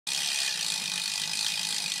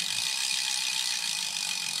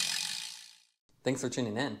Thanks for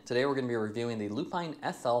tuning in. Today we're going to be reviewing the Lupine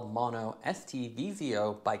SL Mono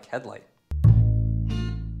StVZO bike headlight.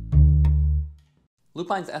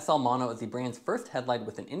 Lupine's SL Mono is the brand's first headlight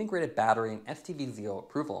with an integrated battery and StVZO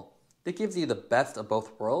approval. It gives you the best of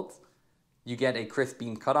both worlds. You get a crisp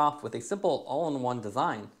beam cutoff with a simple all-in-one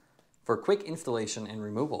design for quick installation and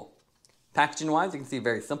removal. Packaging-wise, you can see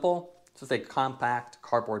very simple. It's just a compact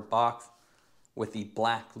cardboard box with the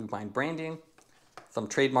black Lupine branding, some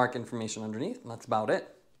trademark information underneath, and that's about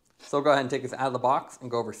it. So go ahead and take this out of the box and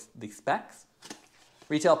go over the specs.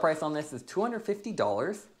 Retail price on this is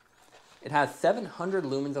 $250. It has 700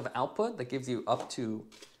 lumens of output that gives you up to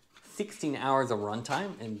 16 hours of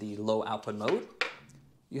runtime in the low output mode.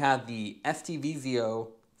 You have the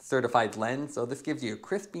StVZO certified lens, so this gives you a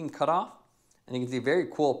crisp beam cutoff, and you can see a very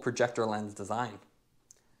cool projector lens design.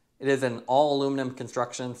 It is an all aluminum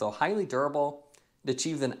construction, so highly durable. It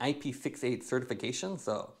achieves an IP68 certification,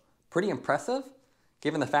 so pretty impressive,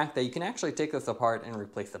 given the fact that you can actually take this apart and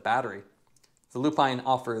replace the battery. So Lupine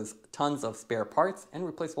offers tons of spare parts and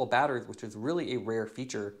replaceable batteries, which is really a rare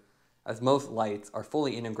feature, as most lights are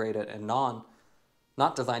fully integrated and not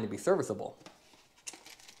designed to be serviceable.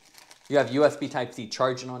 You have USB Type-C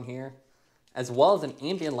charging on here, as well as an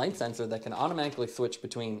ambient light sensor that can automatically switch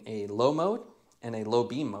between a low mode and a low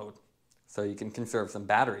beam mode, so you can conserve some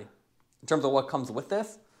battery. In terms of what comes with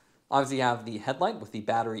this, obviously you have the headlight with the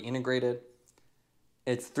battery integrated.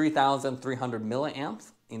 It's 3,300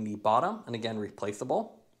 milliamps in the bottom, and again,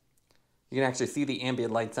 replaceable. You can actually see the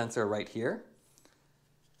ambient light sensor right here.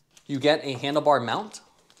 You get a handlebar mount.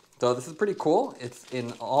 So this is pretty cool. It's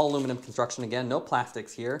in all aluminum construction again, no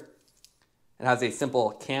plastics here. It has a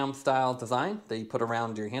simple cam style design that you put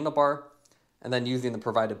around your handlebar, and then using the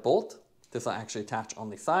provided bolt, this will actually attach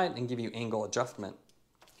on the side and give you angle adjustment.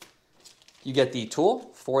 You get the tool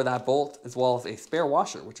for that bolt, as well as a spare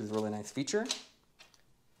washer, which is a really nice feature.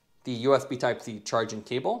 The USB Type-C charging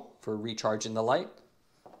cable for recharging the light,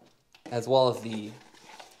 as well as the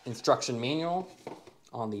instruction manual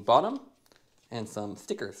on the bottom, and some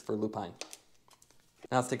stickers for Lupine.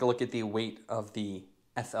 Now let's take a look at the weight of the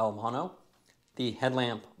SL Mono. The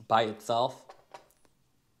headlamp by itself,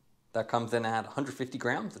 that comes in at 150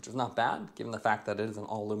 grams, which is not bad, given the fact that it is an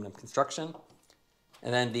all aluminum construction.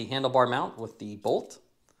 And then the handlebar mount with the bolt,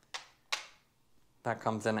 that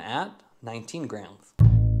comes in at 19 grams.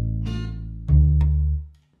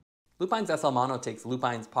 Lupine's SL Mono takes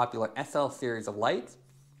Lupine's popular SL series of lights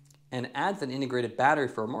and adds an integrated battery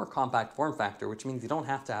for a more compact form factor, which means you don't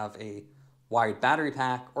have to have a wired battery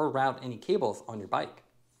pack or route any cables on your bike.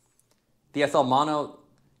 The SL Mono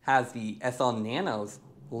has the SL Nano's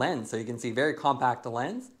lens, so you can see very compact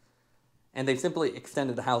lens, and they've simply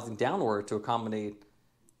extended the housing downward to accommodate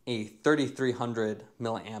a 3,300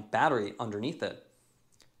 milliamp battery underneath it.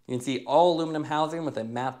 You can see all aluminum housing with a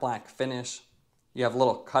matte black finish. You have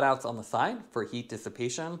little cutouts on the side for heat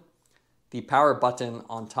dissipation. The power button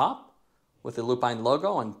on top with the Lupine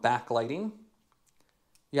logo and backlighting.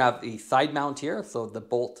 You have the side mount here, so the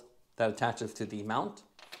bolt that attaches to the mount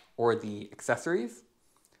or the accessories.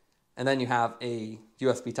 And then you have a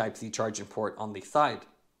USB Type-C charging port on the side.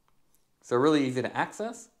 So really easy to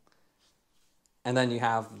access. And then you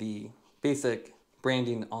have the basic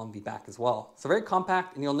branding on the back as well. So very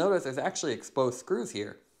compact, and you'll notice there's actually exposed screws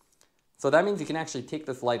here. So that means you can actually take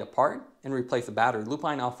this light apart and replace a battery.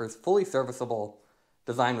 Lupine offers fully serviceable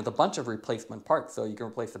design with a bunch of replacement parts. So you can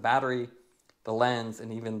replace the battery, the lens,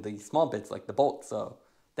 and even the small bits like the bolt. So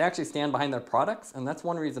they actually stand behind their products, and that's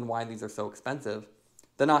one reason why these are so expensive.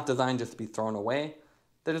 They're not designed just to be thrown away.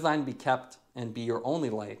 They're designed to be kept and be your only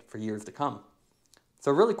light for years to come.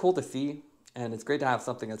 So really cool to see, and it's great to have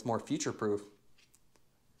something that's more future-proof.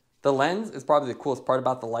 The lens is probably the coolest part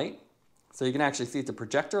about the light. So you can actually see it's a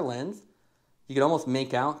projector lens. You can almost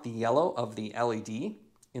make out the yellow of the LED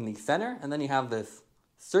in the center, and then you have this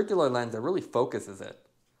circular lens that really focuses it.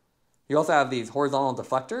 You also have these horizontal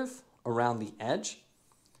deflectors around the edge.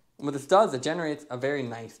 And what this does, it generates a very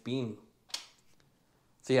nice beam.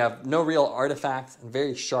 So you have no real artifacts and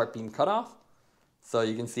very sharp beam cutoff. So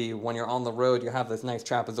you can see when you're on the road, you have this nice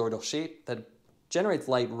trapezoidal shape that generates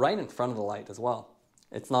light right in front of the light as well.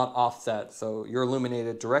 It's not offset, so you're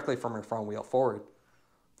illuminated directly from your front wheel forward.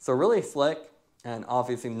 So really slick and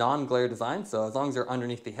obviously non-glare design. So as long as you're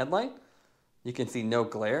underneath the headlight, you can see no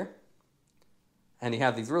glare. And you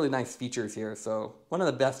have these really nice features here. So one of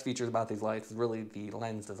the best features about these lights is really the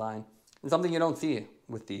lens design, and something you don't see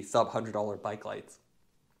with the sub $100 bike lights.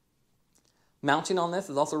 Mounting on this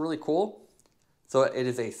is also really cool. So it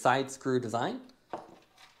is a side screw design.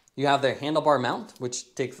 You have their handlebar mount,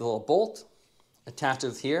 which takes a little bolt,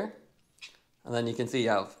 attaches here, And then you can see you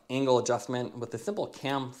have angle adjustment with the simple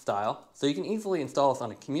cam style. So you can easily install this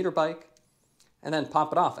on a commuter bike and then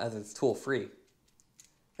pop it off as it's tool free.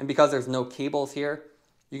 And because there's no cables here,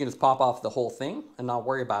 you can just pop off the whole thing and not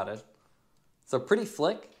worry about it. So pretty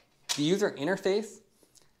slick. The user interface,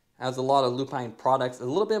 as a lot of Lupine products, is a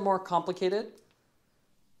little bit more complicated.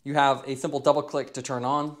 You have a simple double click to turn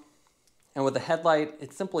on. And with the headlight,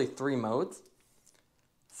 it's simply 3 modes.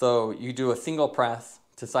 So you do a single press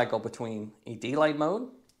to cycle between a daylight mode,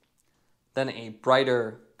 then a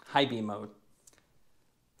brighter high beam mode.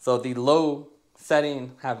 So the low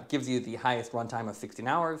setting gives you the highest runtime of 16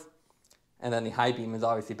 hours, and then the high beam is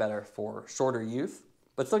obviously better for shorter use,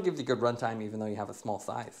 but still gives you good runtime even though you have a small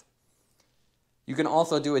size. You can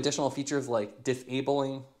also do additional features like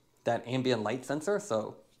disabling that ambient light sensor.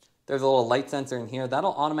 So there's a little light sensor in here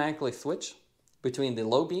that'll automatically switch between the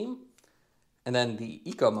low beam and then the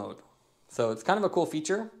eco mode. So it's kind of a cool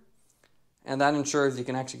feature, and that ensures you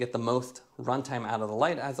can actually get the most runtime out of the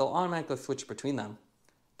light as it'll automatically switch between them.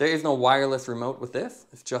 There is no wireless remote with this,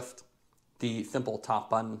 it's just the simple top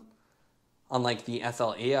button, unlike the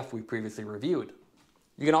SL-AF we previously reviewed.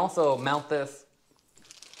 You can also mount this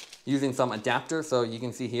using some adapters. So you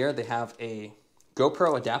can see here they have a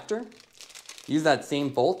GoPro adapter. Use that same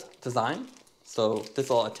bolt design. So this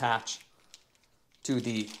will attach to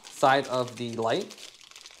the side of the light.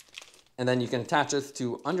 And then you can attach this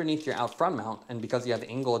to underneath your out front mount. And because you have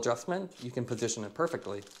angle adjustment, you can position it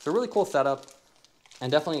perfectly. It's a really cool setup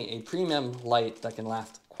and definitely a premium light that can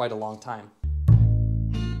last quite a long time.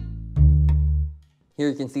 Here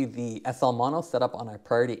you can see the SL Mono set up on a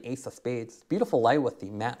Priority Ace of Spades. Beautiful light with the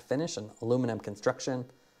matte finish and aluminum construction.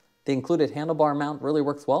 The included handlebar mount really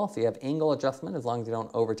works well, so you have angle adjustment as long as you don't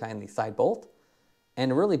overtime the side bolt.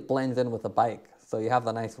 And it really blends in with the bike. So you have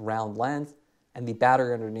the nice round lens and the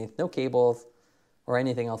battery underneath, no cables or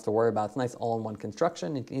anything else to worry about. It's nice all-in-one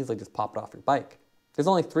construction. You can easily just pop it off your bike. There's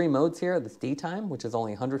only 3 modes here. There's daytime, which is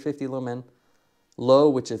only 150 lumen, low,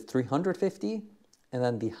 which is 350, and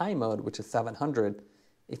then the high mode, which is 700.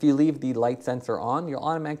 If you leave the light sensor on, you'll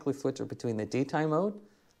automatically switch it between the daytime mode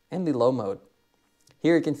and the low mode.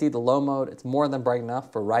 Here you can see the low mode. It's more than bright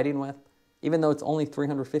enough for riding with. Even though it's only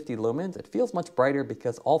 350 lumens, it feels much brighter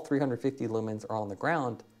because all 350 lumens are on the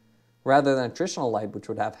ground, rather than a traditional light, which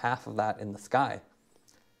would have half of that in the sky.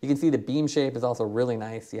 You can see the beam shape is also really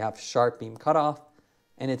nice. You have sharp beam cutoff,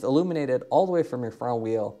 and it's illuminated all the way from your front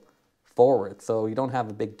wheel forward, so you don't have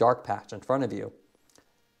a big dark patch in front of you.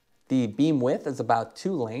 The beam width is about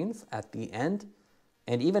 2 lanes at the end,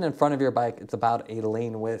 and even in front of your bike, it's about a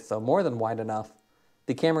lane width, so more than wide enough.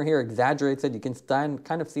 The camera here exaggerates it. You can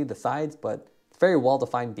kind of see the sides, but it's very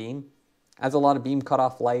well-defined beam. Has a lot of beam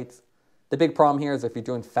cutoff lights. The big problem here is if you're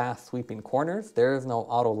doing fast sweeping corners, there is no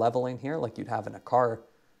auto leveling here like you'd have in a car.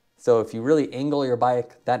 So if you really angle your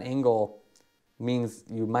bike, that angle means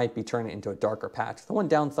you might be turning it into a darker patch. The one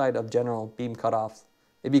downside of general beam cutoffs,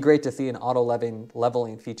 it'd be great to see an auto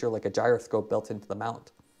leveling feature like a gyroscope built into the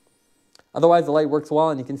mount. Otherwise, the light works well,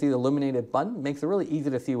 and you can see the illuminated button makes it really easy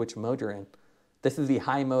to see which mode you're in. This is the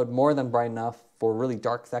high mode, more than bright enough for really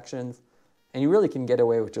dark sections, and you really can get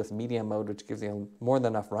away with just medium mode, which gives you more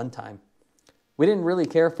than enough runtime. We didn't really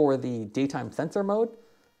care for the daytime sensor mode,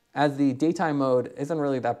 as the daytime mode isn't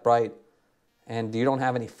really that bright, and you don't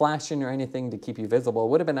have any flashing or anything to keep you visible. It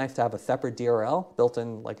would have been nice to have a separate DRL built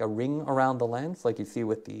in, like a ring around the lens, like you see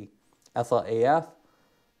with the SL-AF.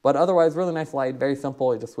 But otherwise, really nice light, very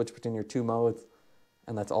simple. You just switch between your 2 modes,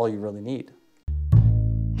 and that's all you really need.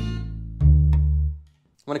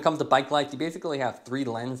 When it comes to bike lights, you basically have 3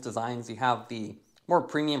 lens designs. You have the more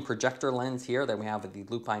premium projector lens here that we have with the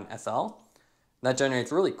Lupine SL. That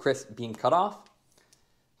generates really crisp beam cutoff.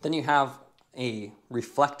 Then you have a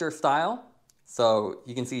reflector style. So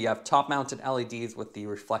you can see you have top-mounted LEDs with the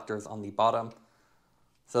reflectors on the bottom.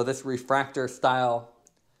 So this refractor style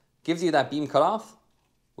gives you that beam cutoff,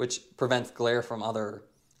 which prevents glare from other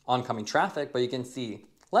oncoming traffic, but you can see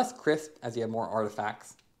less crisp as you have more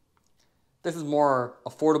artifacts. This is more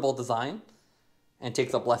affordable design and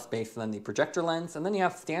takes up less space than the projector lens. And then you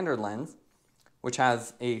have standard lens, which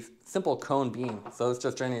has a simple cone beam. So this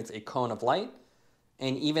just generates a cone of light.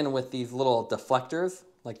 And even with these little deflectors,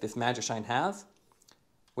 like this Magic Shine has,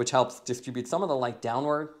 which helps distribute some of the light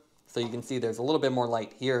downward. So you can see there's a little bit more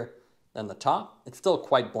light here than the top. It's still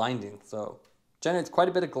quite blinding, so generates quite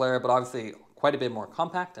a bit of glare, but obviously quite a bit more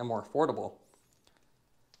compact and more affordable.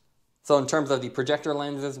 So in terms of the projector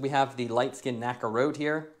lenses, we have the Light Skin NACA Road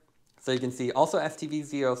here. So you can see also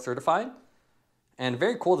StVZO certified, and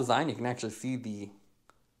very cool design. You can actually see the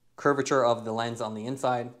curvature of the lens on the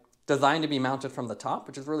inside. Designed to be mounted from the top,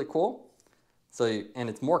 which is really cool. And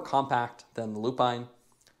it's more compact than the Lupine.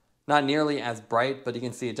 Not nearly as bright, but you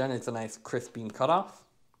can see it generates a nice crisp beam cutoff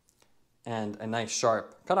and a nice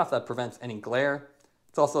sharp cutoff that prevents any glare.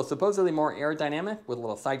 It's also supposedly more aerodynamic with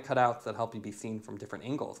little side cutouts that help you be seen from different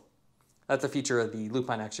angles. That's a feature the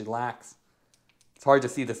Lupine actually lacks. It's hard to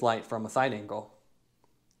see this light from a side angle.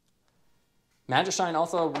 Magishine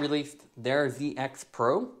also released their ZX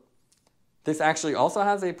Pro. This actually also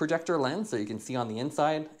has a projector lens so you can see on the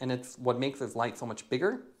inside, and it's what makes this light so much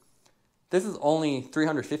bigger. This is only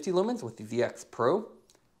 350 lumens with the ZX Pro,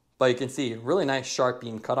 but you can see really nice sharp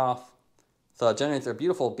beam cutoff. So it generates a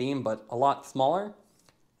beautiful beam, but a lot smaller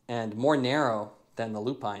and more narrow than the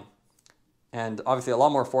Lupine. And obviously a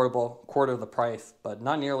lot more affordable, quarter of the price, but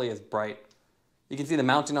not nearly as bright. You can see the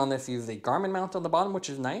mounting on this uses a Garmin mount on the bottom, which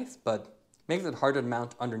is nice, but makes it harder to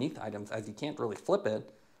mount underneath items as you can't really flip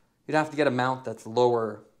it. You'd have to get a mount that's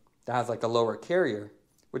lower, that has like a lower carrier,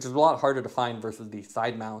 which is a lot harder to find versus the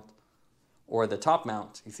side mount or the top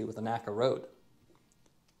mount you see with the NACA Road.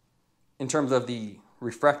 In terms of the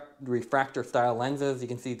refractor style lenses, you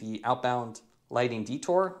can see the outbound lighting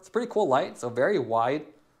detour. It's a pretty cool light, so very wide.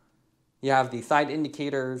 You have the side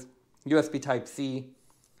indicators, USB Type-C,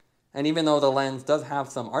 and even though the lens does have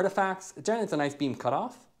some artifacts, it generates a nice beam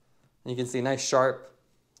cutoff. And you can see nice sharp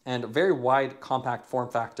and very wide compact form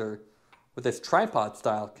factor with this tripod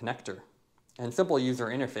style connector and simple user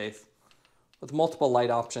interface with multiple light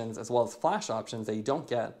options as well as flash options that you don't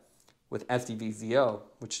get with StVZO,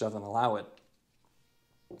 which doesn't allow it.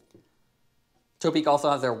 Topeak also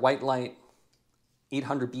has their white light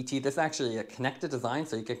 800 BT. This is actually a connected design,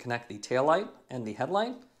 so you can connect the tail light and the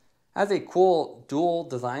headlight. It has a cool dual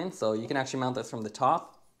design, so you can actually mount this from the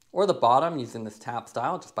top or the bottom using this tab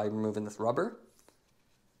style just by removing this rubber.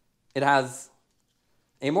 It has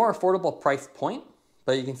a more affordable price point,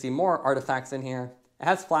 but you can see more artifacts in here. It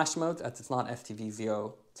has flash modes as it's not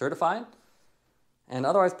StVZO certified. And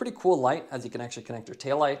otherwise pretty cool light as you can actually connect your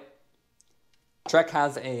tail light. Trek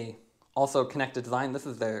has a also connected design. This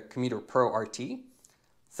is their Commuter Pro RT.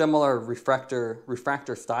 Similar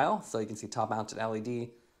refractor style, so you can see top mounted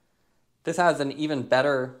LED. This has an even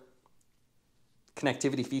better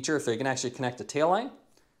connectivity feature, so you can actually connect a tail light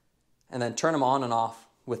and then turn them on and off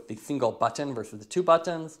with the single button versus the two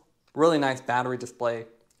buttons. Really nice battery display.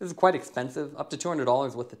 This is quite expensive, up to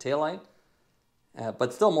 $200 with the taillight,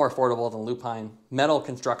 but still more affordable than Lupine. Metal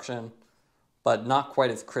construction, but not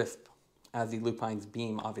quite as crisp as the Lupine's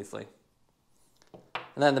beam, obviously.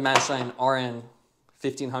 And then the Magishine RN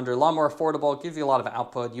 1500, a lot more affordable, gives you a lot of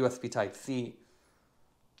output, USB Type-C,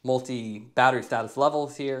 multi-battery status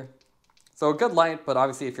levels here. So a good light, but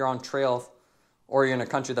obviously if you're on trails or you're in a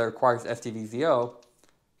country that requires StVZO,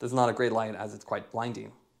 this is not a great light as it's quite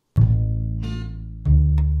blinding.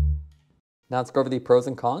 Now let's go over the pros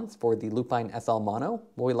and cons for the Lupine SL Mono.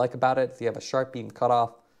 What we like about it is you have a sharp beam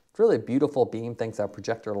cutoff. It's really a beautiful beam thanks to our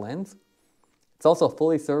projector lens. It's also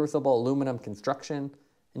fully serviceable aluminum construction,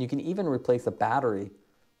 and you can even replace a battery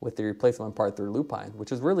with the replacement part through Lupine,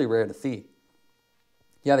 which is really rare to see.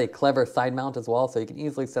 You have a clever side mount as well, so you can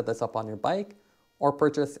easily set this up on your bike or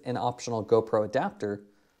purchase an optional GoPro adapter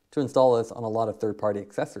to install this on a lot of third-party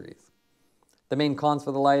accessories. The main cons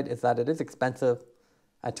for the light is that it is expensive.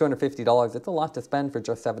 At $250, it's a lot to spend for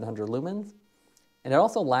just 700 lumens, and it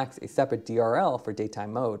also lacks a separate DRL for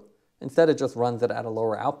daytime mode. Instead, it just runs it at a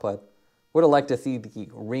lower output. Would have liked to see the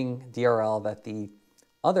ring DRL that the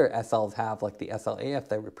other SLs have, like the SLAF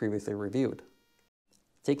that we previously reviewed.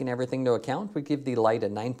 Taking everything into account, we give the light a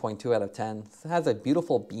 9.2 out of 10. It has a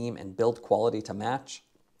beautiful beam and build quality to match.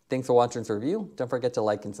 Thanks for watching this review. Don't forget to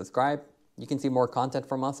like and subscribe. You can see more content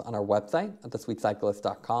from us on our website at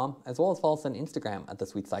thesweetcyclist.com, as well as follow us on Instagram at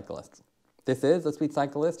thesweetcyclist. This is The Sweet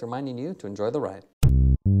Cyclist reminding you to enjoy the ride.